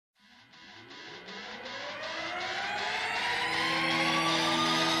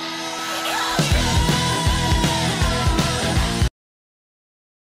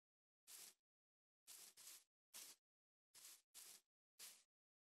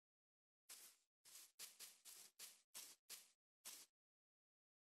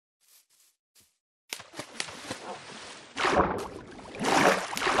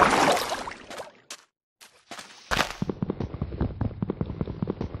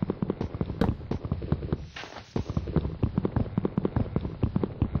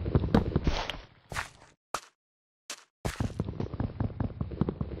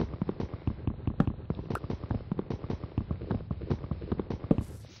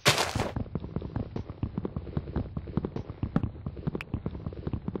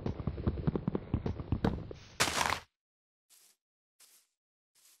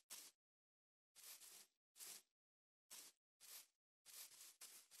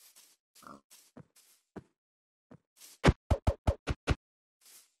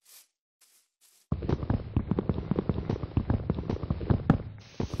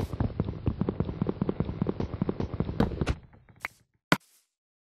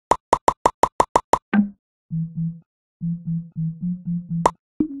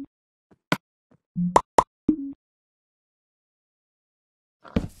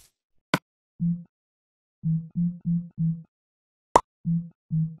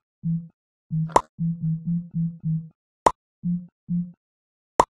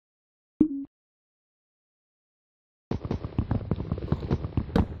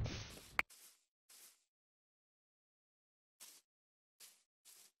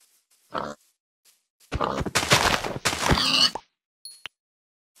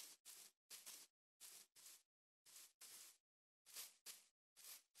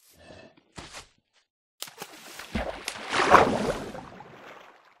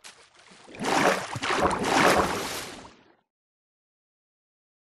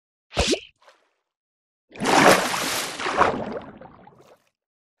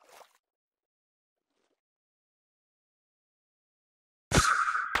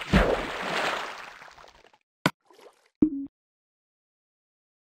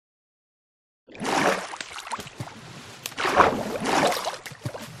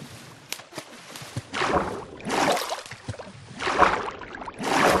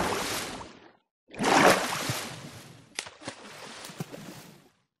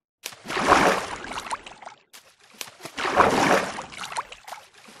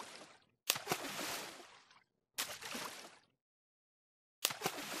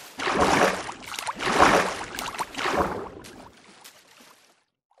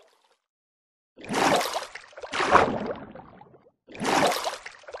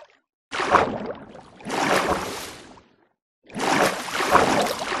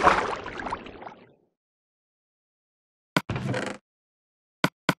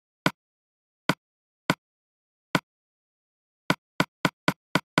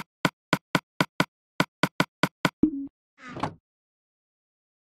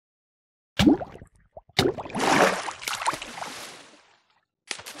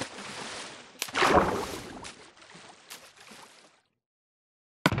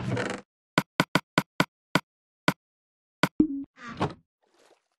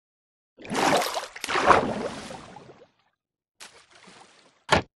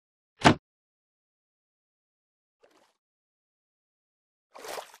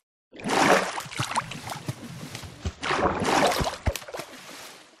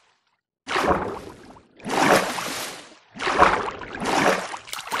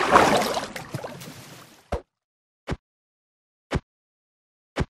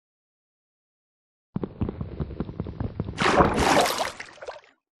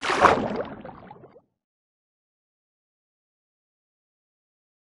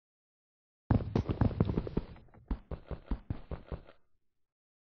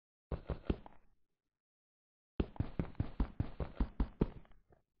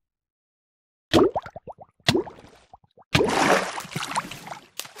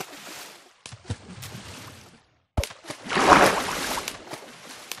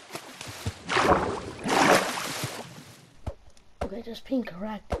Okay, just being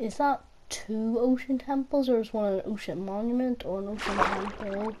correct, is that 2 ocean temples, or is one an ocean monument or an ocean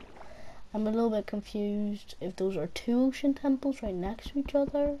temple? I'm a little bit confused if those are 2 ocean temples right next to each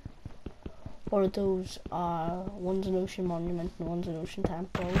other, or those are, one's an ocean monument and one's an ocean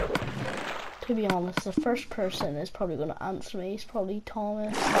temple. To be honest, the first person is probably going to answer me. It's probably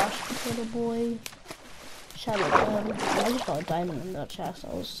Thomas / Potato Boy. Shout out to him. I just got a diamond in that chest.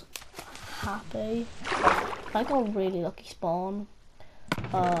 I was happy. I got a really lucky spawn.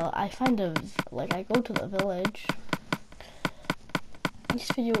 I go to the village. This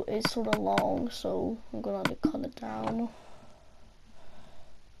video is sort of long, so I'm gonna have to cut it down.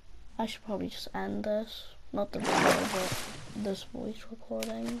 I should probably just end this. Not the video, but this voice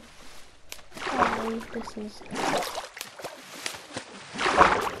recording. Hi, this is...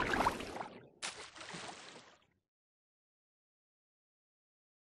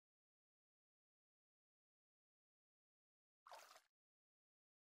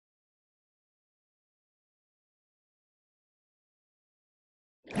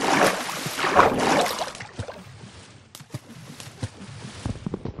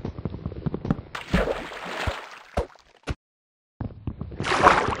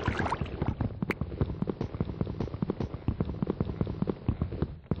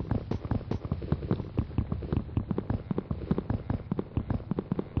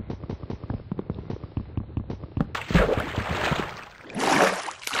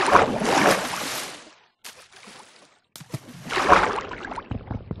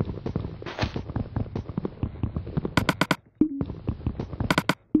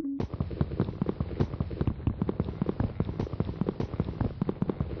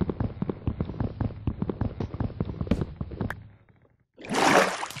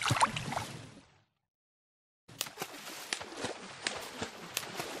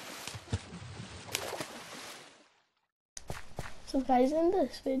 So guys, in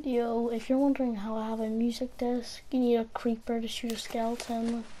this video, if you're wondering how I have a music disc, you need a creeper to shoot a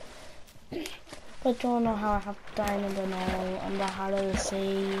skeleton. But you wanna know how I have diamond and all, and the heart of the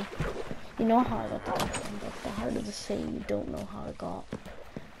sea. You know how I got the diamond, but the heart of the sea, you don't know how I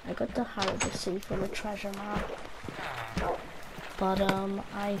got the heart of the sea from a treasure map. But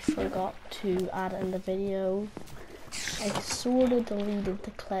I forgot to add it in the video. I sort of deleted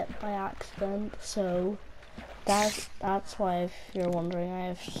the clip by accident, so that's why if you're wondering, I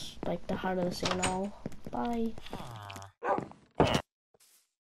have like the heart of the sea and all. Bye.